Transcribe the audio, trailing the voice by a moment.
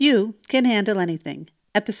You Can Handle Anything,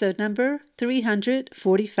 episode number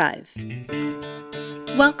 345.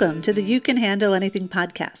 Welcome to the You Can Handle Anything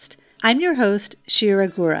podcast. I'm your host, Shira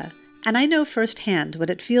Gura, and I know firsthand what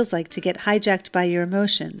it feels like to get hijacked by your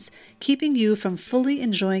emotions, keeping you from fully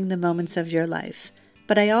enjoying the moments of your life.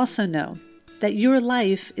 But I also know that your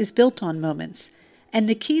life is built on moments, and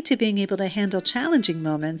the key to being able to handle challenging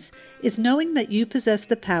moments is knowing that you possess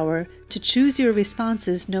the power to choose your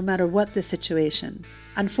responses no matter what the situation.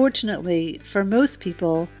 Unfortunately, for most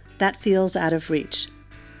people, that feels out of reach.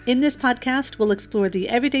 In this podcast, we'll explore the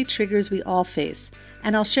everyday triggers we all face,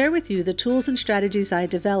 and I'll share with you the tools and strategies I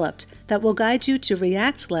developed that will guide you to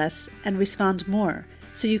react less and respond more,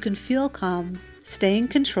 so you can feel calm, stay in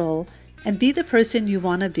control, and be the person you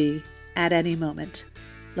want to be at any moment.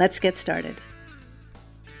 Let's get started.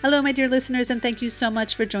 Hello, my dear listeners, and thank you so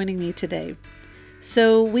much for joining me today.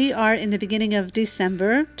 So we are in the beginning of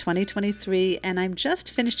December 2023, and I'm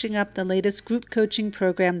just finishing up the latest group coaching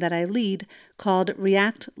program that I lead called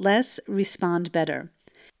React Less, Respond Better.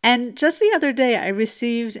 And just the other day, I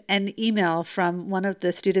received an email from one of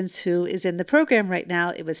the students who is in the program right now.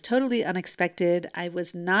 It was totally unexpected. I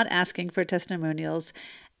was not asking for testimonials,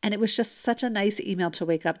 and it was just such a nice email to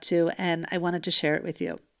wake up to, and I wanted to share it with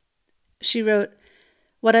you. She wrote,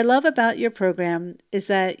 "What I love about your program is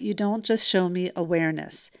that you don't just show me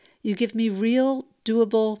awareness. You give me real,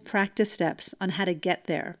 doable practice steps on how to get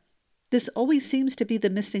there. This always seems to be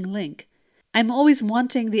the missing link. I'm always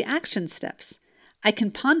wanting the action steps. I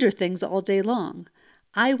can ponder things all day long.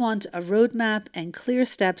 I want a roadmap and clear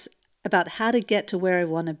steps about how to get to where I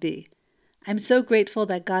want to be. I'm so grateful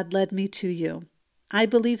that God led me to you. I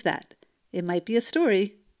believe that. It might be a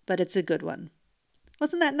story, but it's a good one."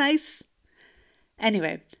 Wasn't that nice?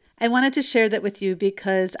 Anyway, I wanted to share that with you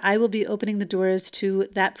because I will be opening the doors to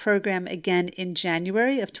that program again in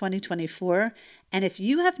January of 2024. And if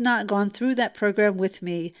you have not gone through that program with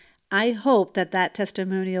me, I hope that that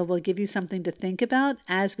testimonial will give you something to think about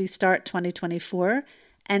as we start 2024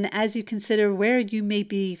 and as you consider where you may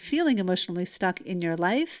be feeling emotionally stuck in your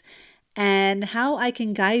life and how I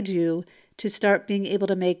can guide you to start being able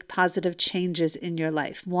to make positive changes in your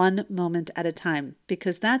life, one moment at a time,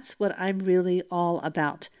 because that's what I'm really all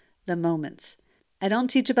about, the moments. I don't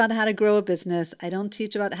teach about how to grow a business. I don't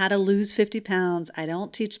teach about how to lose 50 pounds. I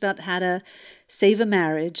don't teach about how to save a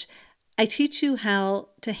marriage. I teach you how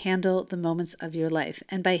to handle the moments of your life.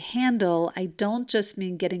 And by handle, I don't just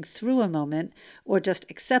mean getting through a moment or just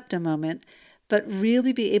accept a moment, but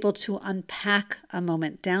really be able to unpack a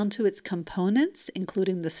moment down to its components,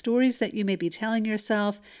 including the stories that you may be telling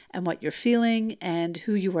yourself and what you're feeling and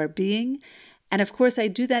who you are being. And of course, I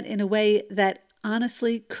do that in a way that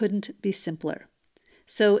honestly couldn't be simpler.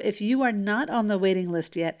 So if you are not on the waiting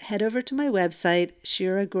list yet, head over to my website,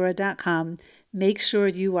 shiragura.com. Make sure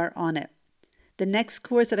you are on it. The next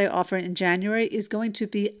course that I offer in January is going to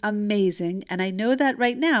be amazing, and I know that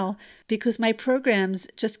right now because my programs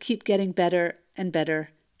just keep getting better and better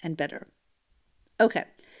and better. Okay,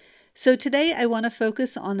 so today I want to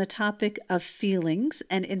focus on the topic of feelings,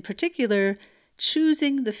 and in particular,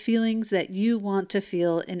 choosing the feelings that you want to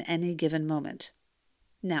feel in any given moment.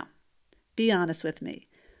 Now, be honest with me.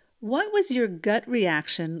 What was your gut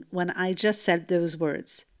reaction when I just said those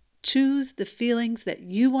words? Choose the feelings that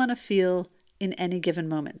you want to feel in any given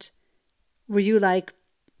moment. Were you like,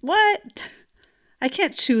 what? I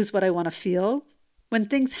can't choose what I want to feel. When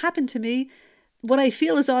things happen to me, what I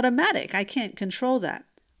feel is automatic. I can't control that.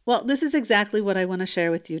 Well, this is exactly what I want to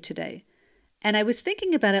share with you today. And I was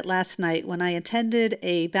thinking about it last night when I attended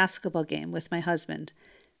a basketball game with my husband.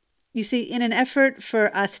 You see, in an effort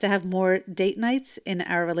for us to have more date nights in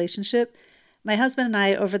our relationship, my husband and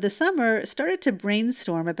I over the summer started to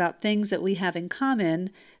brainstorm about things that we have in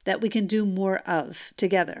common that we can do more of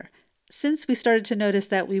together, since we started to notice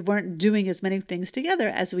that we weren't doing as many things together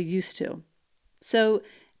as we used to. So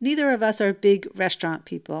neither of us are big restaurant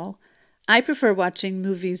people. I prefer watching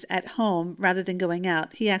movies at home rather than going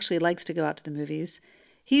out. He actually likes to go out to the movies.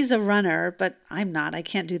 He's a runner, but I'm not. I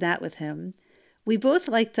can't do that with him. We both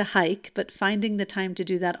like to hike, but finding the time to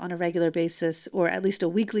do that on a regular basis, or at least a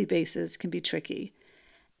weekly basis, can be tricky.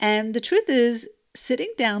 And the truth is,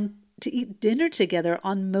 sitting down to eat dinner together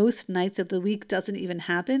on most nights of the week doesn't even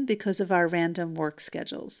happen because of our random work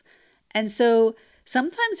schedules. And so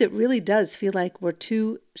sometimes it really does feel like we're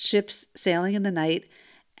two ships sailing in the night,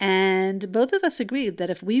 and both of us agreed that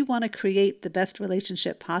if we want to create the best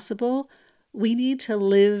relationship possible, we need to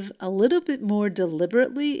live a little bit more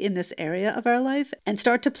deliberately in this area of our life and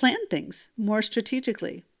start to plan things more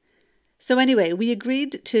strategically. So anyway, we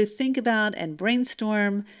agreed to think about and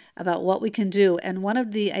brainstorm about what we can do. And one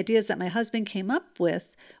of the ideas that my husband came up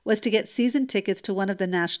with was to get season tickets to one of the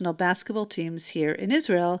national basketball teams here in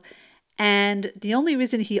Israel. And the only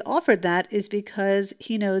reason he offered that is because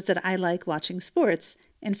he knows that I like watching sports.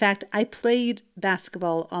 In fact, I played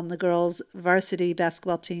basketball on the girls' varsity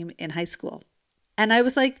basketball team in high school. And I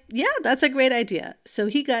was like, yeah, that's a great idea. So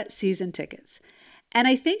he got season tickets. And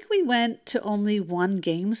I think we went to only one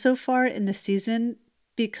game so far in the season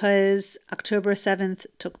because October 7th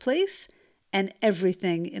took place and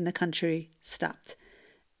everything in the country stopped.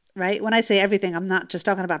 Right? When I say everything, I'm not just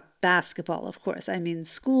talking about basketball, of course. I mean,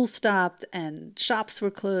 school stopped and shops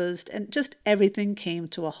were closed and just everything came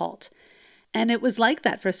to a halt. And it was like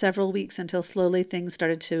that for several weeks until slowly things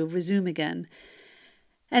started to resume again.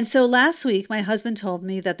 And so last week, my husband told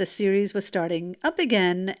me that the series was starting up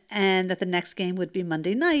again and that the next game would be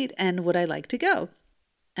Monday night and would I like to go?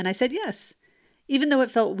 And I said yes, even though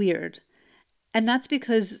it felt weird. And that's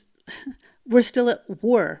because we're still at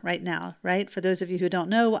war right now, right? For those of you who don't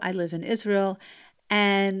know, I live in Israel.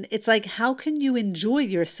 And it's like, how can you enjoy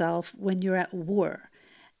yourself when you're at war?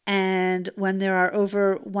 And when there are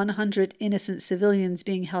over 100 innocent civilians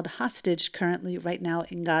being held hostage currently right now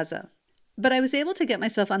in Gaza. But I was able to get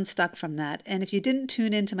myself unstuck from that. And if you didn't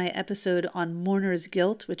tune into my episode on mourner's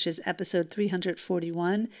guilt, which is episode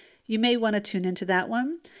 341, you may want to tune into that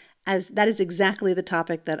one, as that is exactly the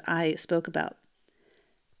topic that I spoke about.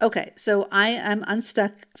 Okay, so I am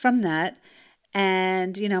unstuck from that.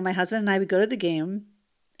 And, my husband and I would go to the game.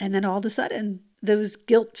 And then all of a sudden, those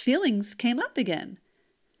guilt feelings came up again.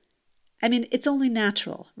 I mean, it's only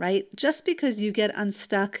natural, right? Just because you get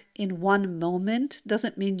unstuck in one moment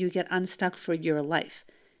doesn't mean you get unstuck for your life.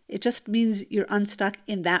 It just means you're unstuck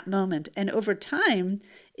in that moment. And over time,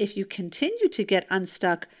 if you continue to get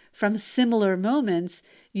unstuck from similar moments,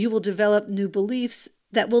 you will develop new beliefs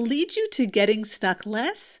that will lead you to getting stuck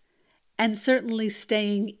less and certainly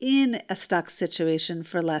staying in a stuck situation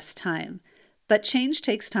for less time. But change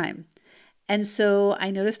takes time. And so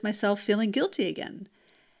I noticed myself feeling guilty again.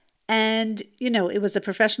 And, it was a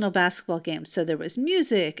professional basketball game. So there was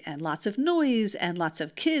music and lots of noise and lots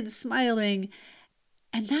of kids smiling.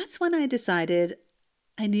 And that's when I decided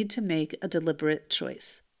I need to make a deliberate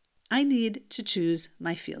choice. I need to choose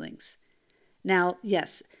my feelings. Now,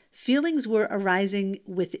 yes, feelings were arising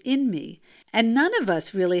within me, and none of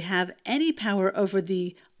us really have any power over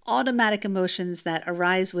the automatic emotions that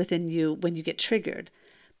arise within you when you get triggered.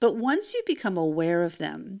 But once you become aware of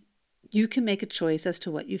them, you can make a choice as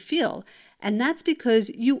to what you feel. And that's because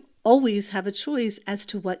you always have a choice as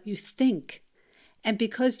to what you think. And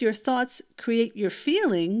because your thoughts create your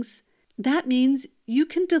feelings, that means you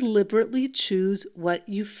can deliberately choose what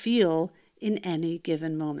you feel in any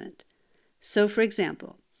given moment. So, for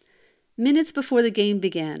example, minutes before the game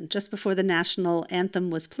began, just before the national anthem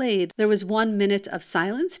was played, there was 1 minute of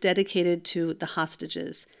silence dedicated to the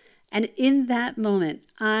hostages. And in that moment,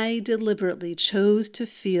 I deliberately chose to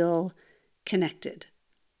feel connected.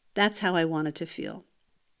 That's how I wanted to feel.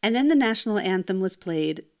 And then the national anthem was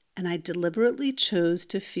played, and I deliberately chose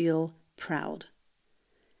to feel proud.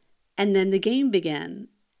 And then the game began,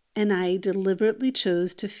 and I deliberately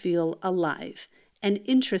chose to feel alive and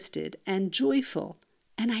interested and joyful,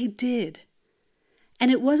 and I did. And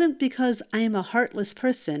it wasn't because I am a heartless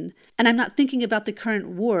person and I'm not thinking about the current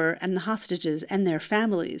war and the hostages and their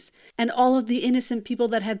families and all of the innocent people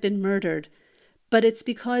that have been murdered. But it's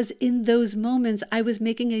because in those moments I was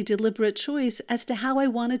making a deliberate choice as to how I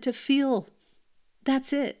wanted to feel.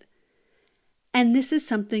 That's it. And this is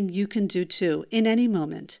something you can do too in any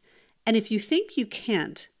moment. And if you think you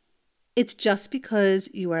can't, it's just because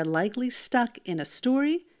you are likely stuck in a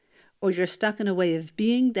story or you're stuck in a way of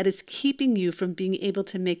being that is keeping you from being able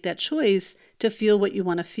to make that choice to feel what you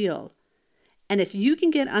want to feel. And if you can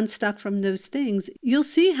get unstuck from those things, you'll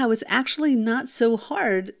see how it's actually not so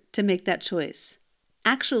hard to make that choice.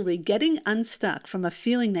 Actually, getting unstuck from a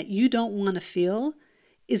feeling that you don't want to feel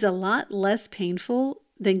is a lot less painful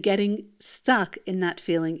than getting stuck in that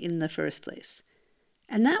feeling in the first place.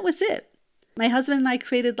 And that was it. My husband and I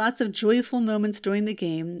created lots of joyful moments during the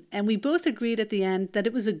game, and we both agreed at the end that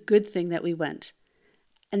it was a good thing that we went.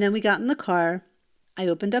 And then we got in the car, I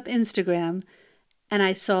opened up Instagram, and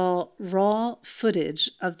I saw raw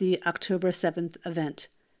footage of the October 7th event,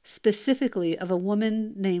 specifically of a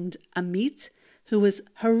woman named Amit, who was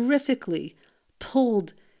horrifically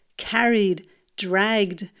pulled, carried,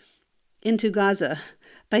 dragged into Gaza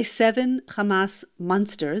by 7 Hamas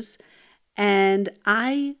monsters, and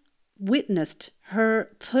I witnessed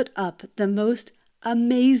her put up the most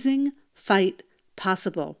amazing fight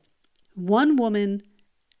possible. 1 woman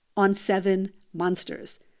on 7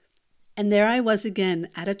 monsters. And there I was again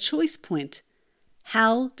at a choice point.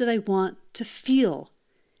 How did I want to feel?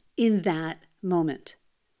 in that moment.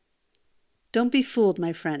 Don't be fooled,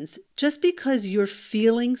 my friends. Just because you're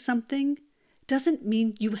feeling something doesn't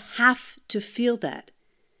mean you have to feel that.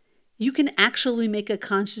 You can actually make a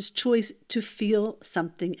conscious choice to feel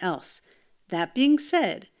something else. That being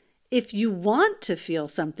said, if you want to feel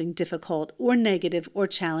something difficult or negative or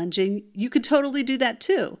challenging, you could totally do that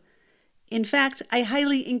too. In fact, I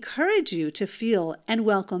highly encourage you to feel and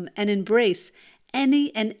welcome and embrace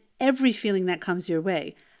any and every feeling that comes your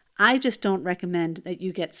way. I just don't recommend that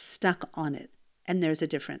you get stuck on it, and there's a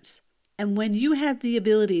difference. And when you have the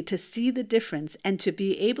ability to see the difference and to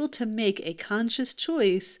be able to make a conscious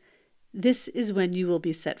choice, this is when you will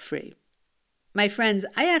be set free. My friends,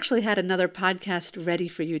 I actually had another podcast ready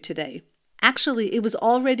for you today. Actually, it was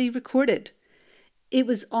already recorded. It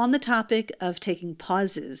was on the topic of taking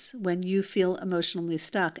pauses when you feel emotionally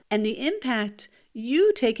stuck and the impact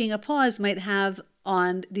you taking a pause might have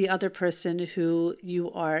on the other person who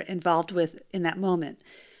you are involved with in that moment.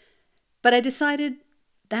 But I decided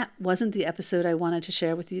that wasn't the episode I wanted to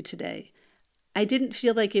share with you today. I didn't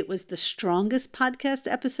feel like it was the strongest podcast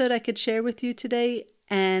episode I could share with you today,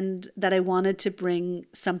 and that I wanted to bring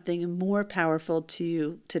something more powerful to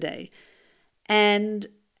you today. And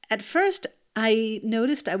at first, I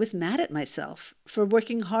noticed I was mad at myself for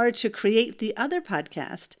working hard to create the other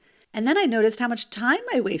podcast. And then I noticed how much time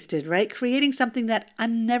I wasted, creating something that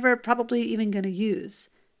I'm never probably even going to use.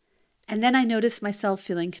 And then I noticed myself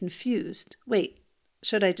feeling confused. Wait,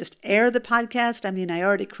 should I just air the podcast? I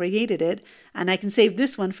already created it, and I can save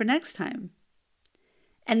this one for next time.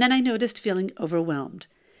 And then I noticed feeling overwhelmed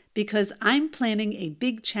because I'm planning a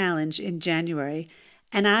big challenge in January,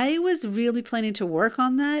 and I was really planning to work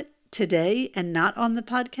on that today and not on the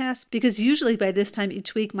podcast, because usually by this time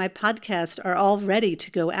each week, my podcasts are all ready to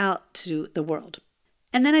go out to the world.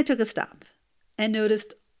 And then I took a stop and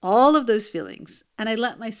noticed all of those feelings, and I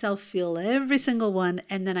let myself feel every single one,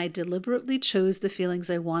 and then I deliberately chose the feelings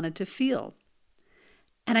I wanted to feel.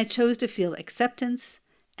 And I chose to feel acceptance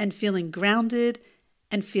and feeling grounded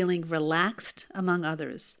and feeling relaxed, among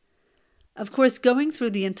others. Of course, going through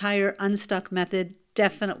the entire Unstuck method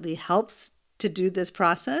definitely helps to do this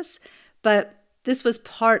process, but this was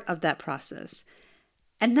part of that process.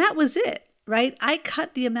 And that was it, right? I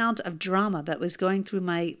cut the amount of drama that was going through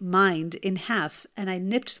my mind in half, and I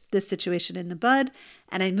nipped this situation in the bud,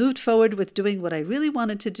 and I moved forward with doing what I really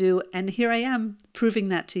wanted to do, and here I am proving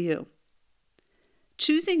that to you.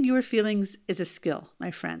 Choosing your feelings is a skill,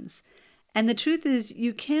 my friends. And the truth is,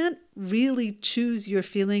 you can't really choose your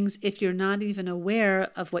feelings if you're not even aware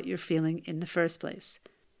of what you're feeling in the first place.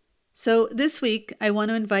 So this week, I want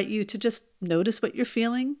to invite you to just notice what you're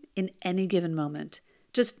feeling in any given moment.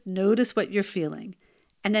 Just notice what you're feeling.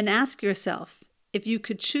 And then ask yourself, if you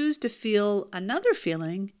could choose to feel another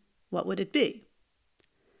feeling, what would it be?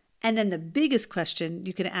 And then the biggest question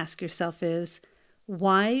you can ask yourself is,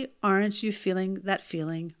 why aren't you feeling that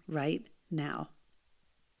feeling right now?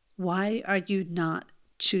 Why are you not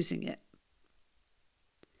choosing it?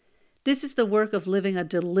 This is the work of living a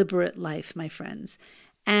deliberate life, my friends.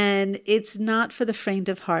 And it's not for the faint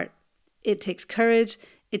of heart. It takes courage,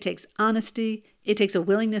 it takes honesty, it takes a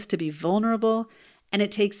willingness to be vulnerable, and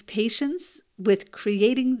it takes patience with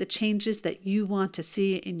creating the changes that you want to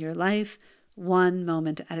see in your life, one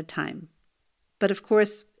moment at a time. But of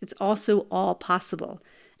course, it's also all possible.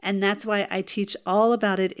 And that's why I teach all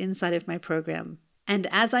about it inside of my program. And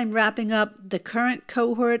as I'm wrapping up the current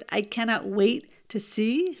cohort, I cannot wait to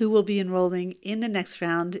see who will be enrolling in the next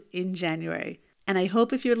round in January. And I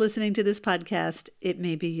hope if you're listening to this podcast, it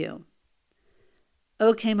may be you.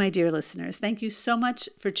 Okay, my dear listeners, thank you so much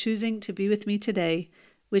for choosing to be with me today.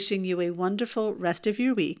 Wishing you a wonderful rest of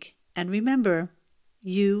your week. And remember,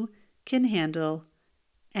 you can handle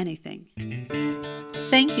anything.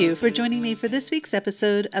 Thank you for joining me for this week's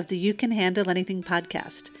episode of the You Can Handle Anything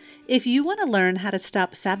podcast. If you want to learn how to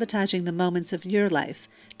stop sabotaging the moments of your life,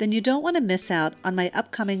 then you don't want to miss out on my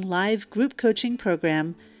upcoming live group coaching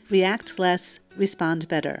program, React Less, Respond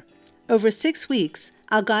Better. Over 6 weeks,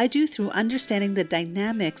 I'll guide you through understanding the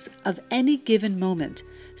dynamics of any given moment,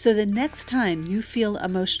 so the next time you feel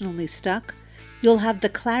emotionally stuck, you'll have the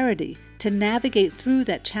clarity to navigate through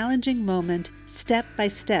that challenging moment step by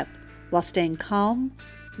step while staying calm,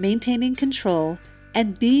 maintaining control,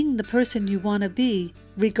 and being the person you want to be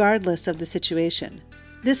regardless of the situation.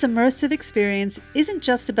 This immersive experience isn't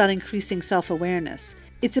just about increasing self-awareness.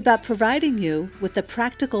 It's about providing you with a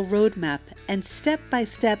practical roadmap and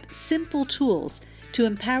step-by-step simple tools to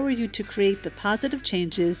empower you to create the positive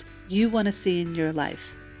changes you want to see in your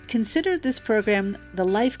life. Consider this program the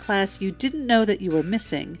life class you didn't know that you were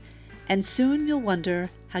missing, and soon you'll wonder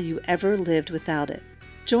how you ever lived without it.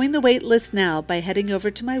 Join the wait list now by heading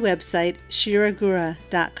over to my website,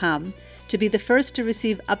 shiragura.com, to be the first to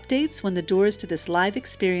receive updates when the doors to this live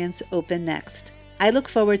experience open next. I look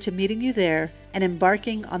forward to meeting you there and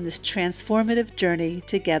embarking on this transformative journey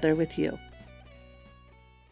together with you.